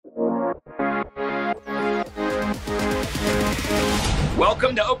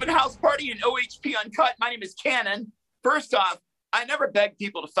Welcome to Open House Party and OHP Uncut. My name is Kannon. First off, I never beg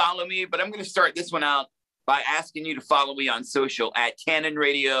people to follow me, but I'm going to start this one out by asking you to follow me on social at Kannon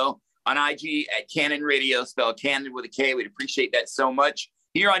Radio, on IG at Kannon Radio, spelled Kannon with a K. We'd appreciate that so much.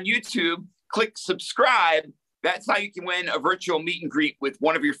 Here on YouTube, click subscribe. That's how you can win a virtual meet and greet with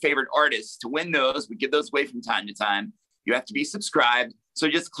one of your favorite artists. To win those, we give those away from time to time. You have to be subscribed. So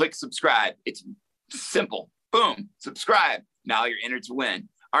just click subscribe. It's simple. Boom, subscribe. Now you're entered to win.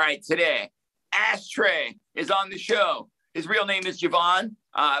 All right, today, Ashtray is on the show. His real name is Javon,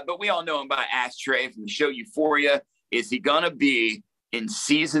 but we all know him by Ashtray from the show Euphoria. Is he going to be in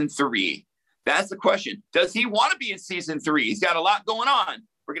season 3? That's the question. Does he want to be in season 3? He's got a lot going on.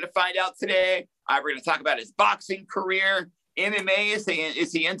 We're going to find out today. We're going to talk about his boxing career, MMA.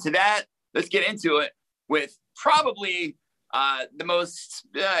 Is he into that? Let's get into it with probably the most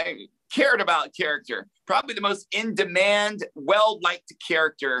cared about character, probably the most in-demand, well-liked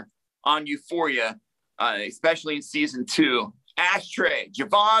character on Euphoria, especially in season 2. Ashtray,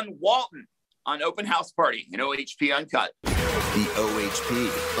 Javon Walton on Open House Party and OHP Uncut. The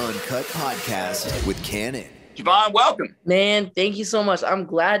OHP Uncut Podcast with Kannon. Javon, welcome. Man, thank you so much. I'm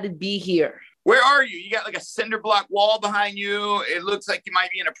glad to be here. Where are you? You got like a cinder block wall behind you. It looks like you might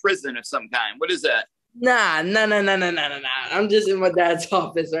be in a prison of some kind. What is that? Nah. I'm just in my dad's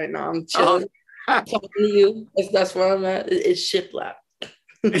office right now. I'm chilling, talking to you. That's where I'm at. It's shiplap.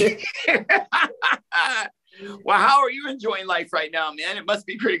 Well, how are you enjoying life right now, man? It must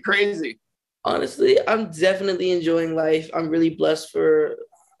be pretty crazy. Honestly, I'm definitely enjoying life. I'm really blessed for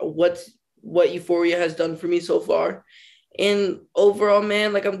what Euphoria has done for me so far. And overall,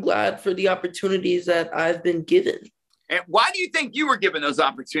 man, like I'm glad for the opportunities that I've been given. And why do you think you were given those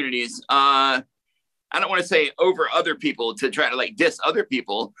opportunities? I don't want to say over other people to try to like diss other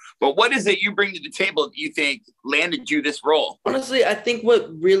people, but what is it you bring to the table that you think landed you this role? Honestly, I think what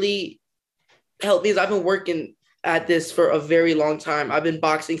really helped me is I've been working at this for a very long time. I've been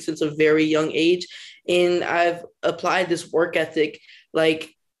boxing since a very young age, and I've applied this work ethic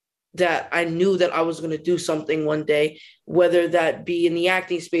like that I knew that I was going to do something one day, whether that be in the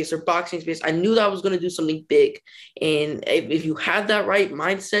acting space or boxing space. I knew that I was going to do something big. And if you have that right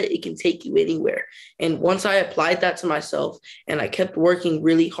mindset, it can take you anywhere. And once I applied that to myself and I kept working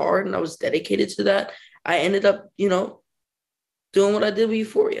really hard and I was dedicated to that, I ended up, doing what I did with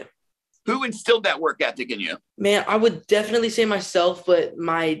Euphoria. Who instilled that work ethic in you? Man, I would definitely say myself, but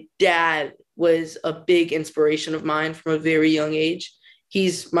my dad was a big inspiration of mine from a very young age.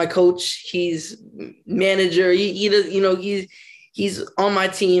 He's my coach. He's manager. He's on my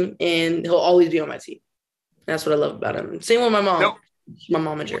team, and he'll always be on my team. That's what I love about him. Same with my mom. No. My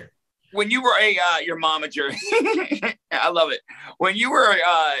momager. When you were your momager, I love it. When you were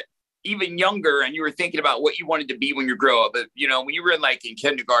even younger and you were thinking about what you wanted to be when you grow up, when you were in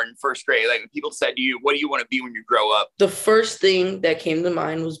kindergarten, first grade, like when people said to you, what do you want to be when you grow up? The first thing that came to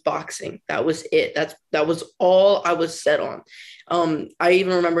mind was boxing. That was it. That was all I was set on. I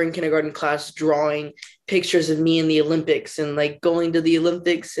even remember in kindergarten class drawing pictures of me in the Olympics and like going to the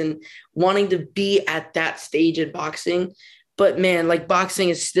Olympics and wanting to be at that stage in boxing. But man, like boxing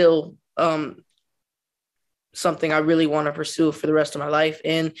is still something I really want to pursue for the rest of my life.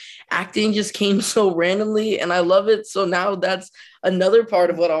 And acting just came so randomly and I love it. So now that's another part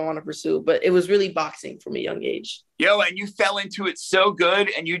of what I want to pursue, but it was really boxing from a young age. And you fell into it so good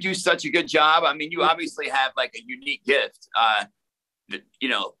and you do such a good job. I mean, you obviously have like a unique gift that,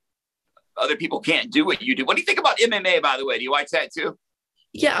 other people can't do what you do. What do you think about MMA, by the way? Do you watch that too?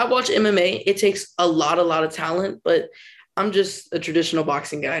 Yeah, I watch MMA. It takes a lot of talent, but I'm just a traditional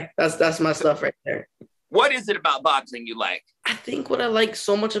boxing guy. That's my stuff right there. What is it about boxing you like? I think what I like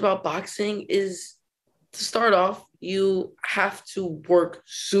so much about boxing is, to start off, you have to work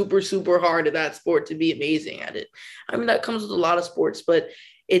super, super hard at that sport to be amazing at it. I mean, that comes with a lot of sports, but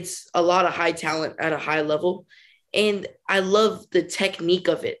it's a lot of high talent at a high level. And I love the technique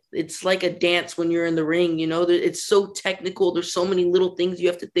of it. It's like a dance when you're in the ring, it's so technical. There's so many little things you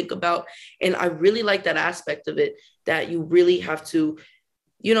have to think about. And I really like that aspect of it, that you really have to,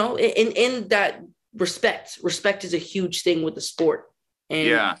 in that respect is a huge thing with the sport. And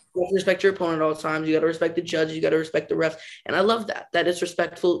you have to respect your opponent at all times. You got to respect the judges. You got to respect the refs. And I love that it's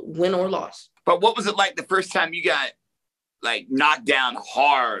respectful, win or loss. But what was it like the first time you got like knocked down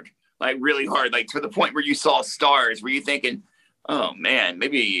hard, like really hard, like to the point where you saw stars? Were you thinking, oh man,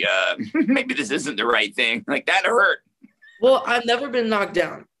 maybe this isn't the right thing? Like that hurt. Well, I've never been knocked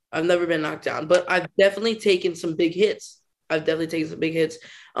down, but I've definitely taken some big hits. And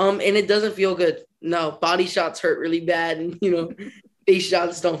it doesn't feel good. No, body shots hurt really bad. And, face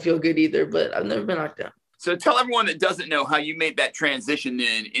shots don't feel good either, but I've never been knocked down. So tell everyone that doesn't know how you made that transition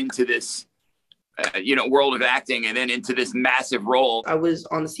then into this, world of acting and then into this massive role. I was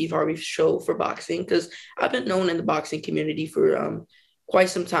on the Steve Harvey show for boxing because I've been known in the boxing community for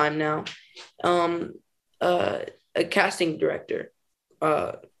quite some time now. A casting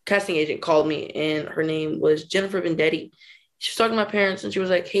agent called me, and her name was Jennifer Vendetti. She was talking to my parents, and she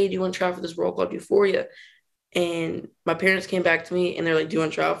was like, "Hey, do you want to try for this role called Euphoria?" And my parents came back to me, and they're like, "Do you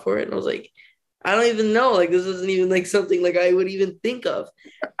want to try out for it?" And I was like, "I don't even know. Like, this isn't even like something like I would even think of."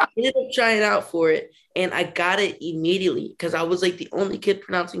 I ended up trying out for it, and I got it immediately because I was like the only kid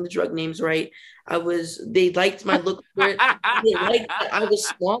pronouncing the drug names right. They liked my look for it. They liked that I was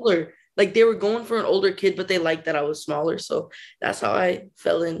smaller. Like, they were going for an older kid, but they liked that I was smaller. So that's how I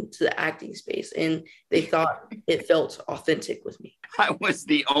fell into the acting space, and they thought it felt authentic with me. I was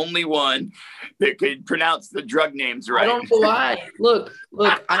the only one that could pronounce the drug names right. I don't know why. Look,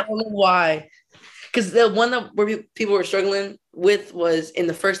 I don't know why. Because the one where people were struggling with was in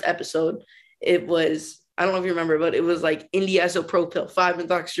the first episode. It was, I don't know if you remember, but it was like Indie-Isopropyl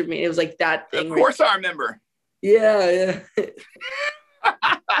 5-methoxytryptamine. It was like that thing. Of course I remember. Yeah.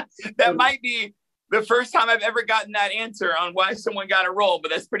 That might be the first time I've ever gotten that answer on why someone got a role, but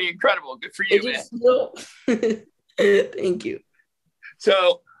that's pretty incredible. Good for you, man. Thank you.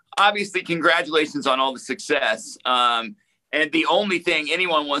 So obviously, congratulations on all the success. And the only thing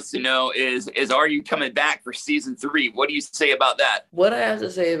anyone wants to know is are you coming back for season 3? What do you say about that? What I have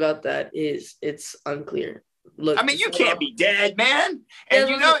to say about that is it's unclear. Look, I mean, you can't be dead, man. And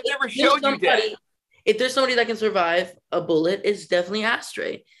it never showed you dead. If there's somebody that can survive a bullet, it's definitely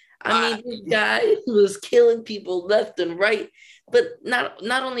Ashtray. I mean, this guy was killing people left and right. But not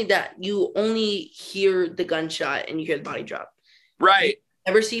only that, you only hear the gunshot and you hear the body drop. Right.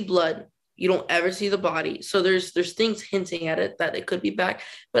 You never see blood. You don't ever see the body. So there's things hinting at it that it could be back.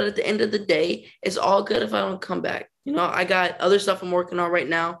 But at the end of the day, it's all good if I don't come back. I got other stuff I'm working on right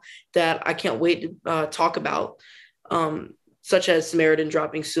now that I can't wait to talk about. Such as Samaritan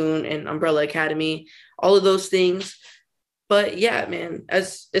dropping soon and Umbrella Academy, all of those things. But yeah, man,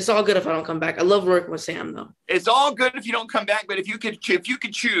 it's all good if I don't come back. I love working with Sam, though. It's all good if you don't come back, but if you could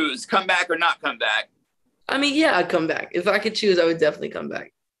choose, come back or not come back. I mean, yeah, I'd come back. If I could choose, I would definitely come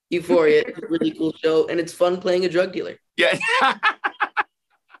back. Euphoria is a really cool show, and it's fun playing a drug dealer. Yeah.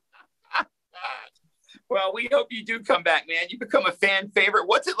 Well, we hope you do come back, man. You become a fan favorite.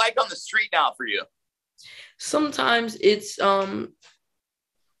 What's it like on the street now for you? Sometimes it's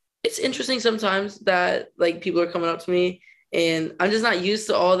interesting sometimes that like people are coming up to me and I'm just not used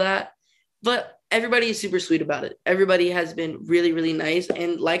to all that, but everybody is super sweet about it. Everybody has been really, really nice.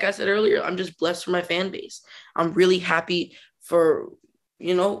 And like I said earlier, I'm just blessed for my fan base. I'm really happy for,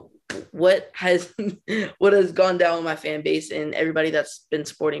 what has gone down with my fan base and everybody that's been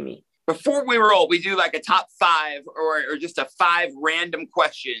supporting me. Before we roll, we do like a top 5 or just a 5 random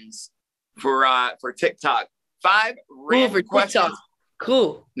questions for TikTok. 5 random questions. TikTok.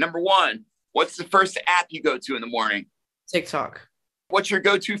 Cool. Number 1, what's the first app you go to in the morning? TikTok. What's your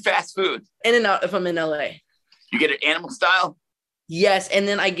go-to fast food? In-N-Out if I'm in LA. You get it animal style? Yes, and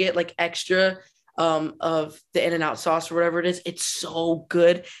then I get like extra of the In-N-Out sauce or whatever it is. It's so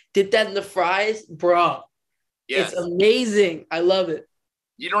good. Dip that in the fries, bro. Yes. It's amazing. I love it.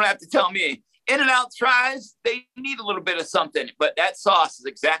 You don't have to tell me. In-N-Out fries, they need a little bit of something, but that sauce is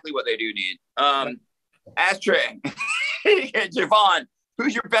exactly what they do need. Ashtray, Javon,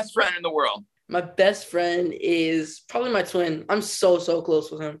 who's your best friend in the world? My best friend is probably my twin. I'm so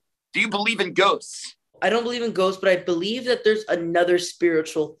close with him. Do you believe in ghosts? I don't believe in ghosts, but I believe that there's another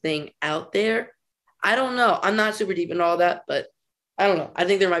spiritual thing out there. I don't know. I'm not super deep into all that, but I don't know. I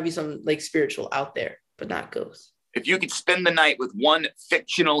think there might be some like spiritual out there, but not ghosts. If you could spend the night with one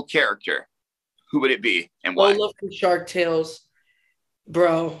fictional character, who would it be and why? Lola from Shark Tales.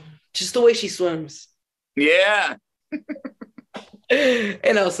 Bro, just the way she swims. Yeah.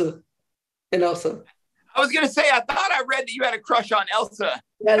 And Elsa. I was going to say, I thought I read that you had a crush on Elsa.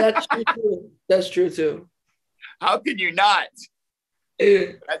 Yeah, that's true too. That's true too. How can you not?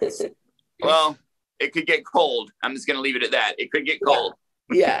 Well, it could get cold. I'm just going to leave it at that. It could get cold.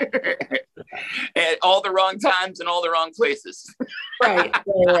 Yeah. At all the wrong times and all the wrong places. Right.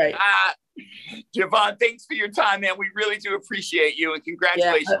 Javon, thanks for your time, man. We really do appreciate you, and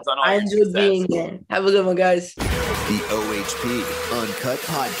congratulations on all your success. I enjoyed being here. Have a good one, guys. The OHP Uncut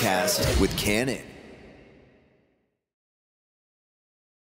Podcast with Kannon.